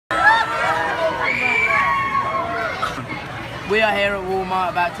We are here at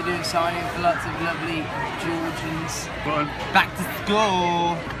Walmart about to do a signing for lots of lovely Georgians. Go on. Back to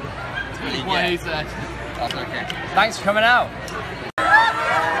school. What he said. That's okay. Thanks for coming out.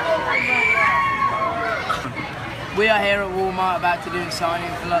 We are here at Walmart about to do a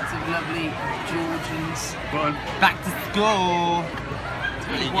signing for lots of lovely Georgians. Go on. Back to school.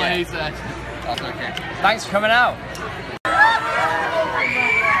 What he said. That's okay. Thanks for coming out.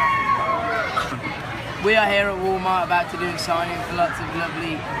 We are here at Walmart about to do a signing for lots of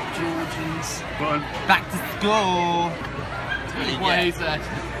lovely Georgians. Go on. Back to school. What he said.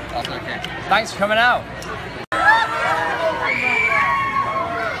 That's okay. Thanks for coming out.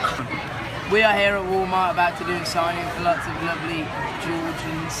 We are here at Walmart about to do a signing for lots of lovely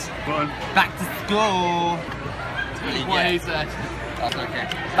Georgians. Go on. Back to school. What he said. That's okay.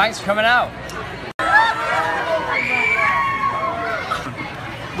 Thanks for coming out.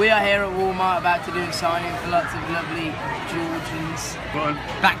 We are here at Walmart about to do a signing for lots of lovely Georgians. Go on.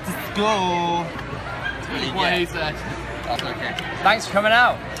 Back to school. What he said. That's okay. Thanks for coming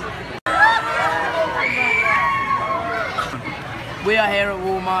out. We are here at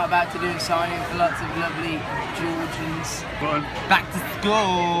Walmart about to do a signing for lots of lovely Georgians. Go on. Back to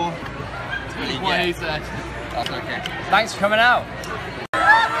school. What he said. That's okay. Thanks for coming out.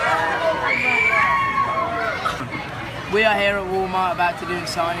 We are here at Walmart about to do a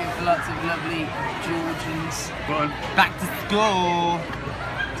signing for lots of lovely Georgians. Go on. Back to school.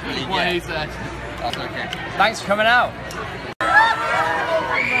 What he said. That's okay. Thanks for coming out.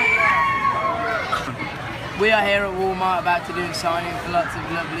 We are here at Walmart about to do a signing for lots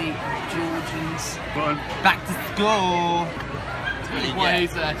of lovely Georgians. Go on. Back to school. What he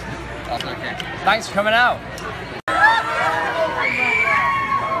said. That's okay. Thanks for coming out.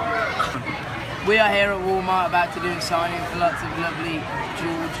 We are here at Walmart about to do a signing for lots of lovely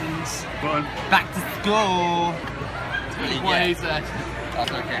Georgians. Go on. Back to school. What he said.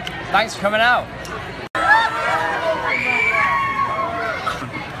 That's okay. Thanks for coming out.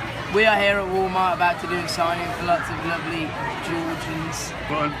 We are here at Walmart about to do a signing for lots of lovely Georgians.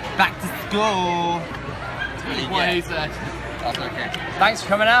 Go on. Back to school. What he said. That's okay. Thanks for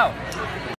coming out.